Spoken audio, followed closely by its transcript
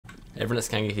Everyone, it's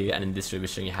Kanga here, and in this video we're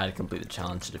showing you how to complete the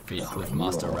challenge to defeat Glyph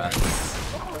Master Raz.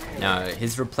 Now,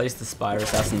 he's replaced the Spire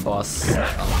Assassin boss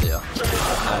at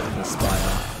the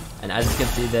Spire, and as you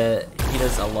can see there, he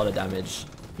does a lot of damage.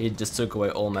 He just took away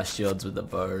all my shields with the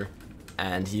bow,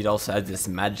 and he also has this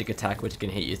magic attack which can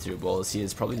hit you through walls. He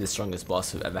is probably the strongest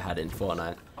boss we've ever had in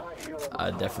Fortnite.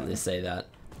 I'd definitely say that.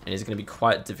 And he's going to be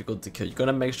quite difficult to kill. You've got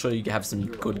to make sure you have some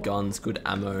good guns, good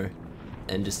ammo,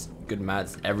 and just good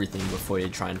mats, everything before you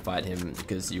try and fight him,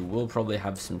 because you will probably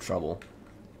have some trouble.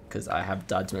 Because I have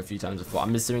died to him a few times before.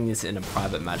 I'm just doing this in a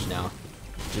private match now,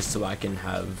 just so I can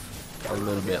have a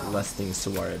little bit less things to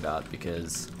worry about,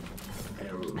 because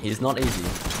he's not easy.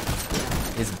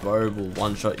 His bow will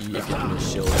one-shot you if you have no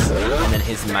shields, and then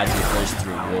his magic goes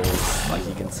through walls, like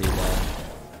you can see there.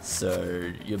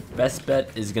 So your best bet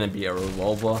is going to be a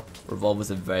revolver. Revolvers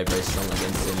are very, very strong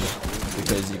against him,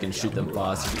 because you can shoot them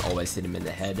fast, you can always hit him in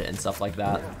the head and stuff like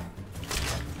that.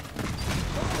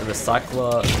 The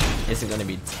recycler isn't going to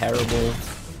be terrible,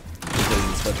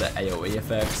 because it's got the AoE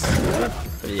effects.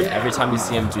 But yeah, every time you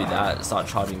see him do that, start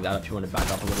charging that up, you want to back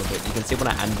up a little bit. You can see when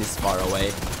I am this far away,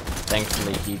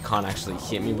 thankfully he can't actually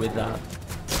hit me with that.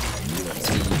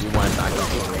 So you want to back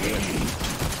up a little bit.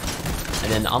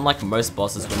 And then unlike most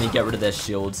bosses, when you get rid of their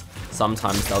shields,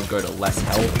 sometimes they'll go to less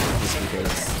health, just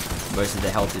because most of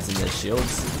their health is in their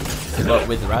shields. But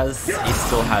with Raz, he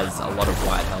still has a lot of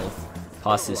wide health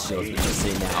past his shields, which you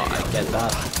see now, I get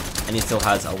that. And he still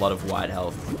has a lot of wide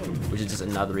health, which is just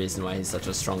another reason why he's such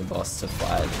a strong boss to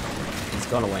fight. He's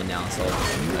gone away now, so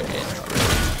okay, not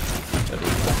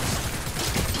really.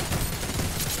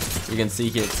 You can see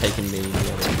here it's taken me nearly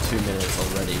 2 minutes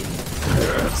already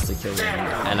just to kill him,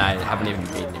 and I haven't even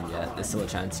beaten him yet. There's still a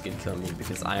chance he could kill me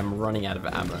because I am running out of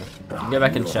ammo. You can go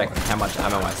back and check how much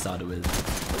ammo I started with,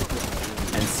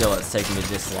 and still it's taken me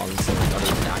this long to not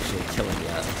even actually kill him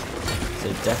yet.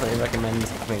 So definitely recommend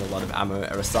having a lot of ammo.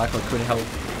 A recycler could help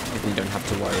if you don't have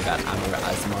to worry about ammo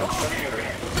as much.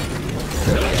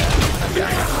 So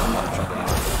yeah,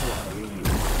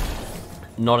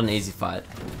 not an easy fight.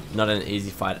 Not an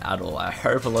easy fight at all. I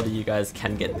hope a lot of you guys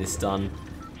can get this done,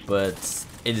 but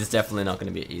it is definitely not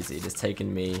going to be easy. It has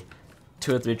taken me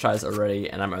 2 or 3 tries already,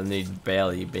 and I'm only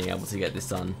barely being able to get this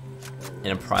done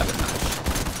in a private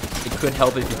match. It could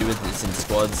help if you do this in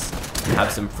squads and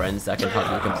have some friends that can help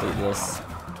you complete this,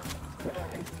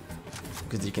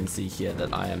 because you can see here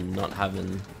that I am not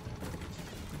having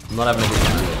a good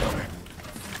time.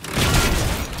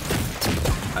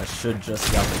 I should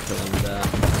just be able to kill him there.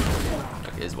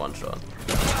 Okay, here's one shot.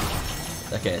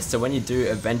 Okay, so when you do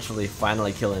eventually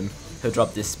finally kill him, he'll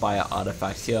drop this Spire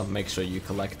Artifact here. Make sure you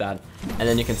collect that, and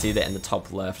then you can see that in the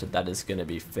top left that is going to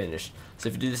be finished. So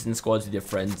if you do this in squads with your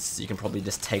friends, you can probably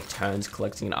just take turns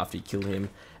collecting it after you kill him,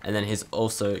 and then he's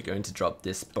also going to drop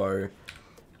this bow.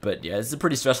 But yeah, it's a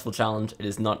pretty stressful challenge. It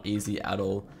is not easy at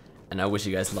all, and I wish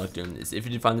you guys luck doing this. If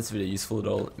you did find this video useful at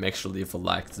all, make sure to leave a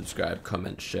like, subscribe,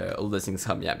 comment, share. All those things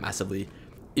help me out massively.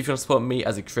 If you want to support me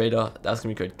as a creator, that's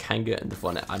going to be code Kanga in the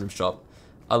Fortnite item shop.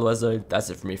 Otherwise though, that's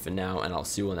it for me for now, and I'll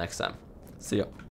see you all next time. See ya.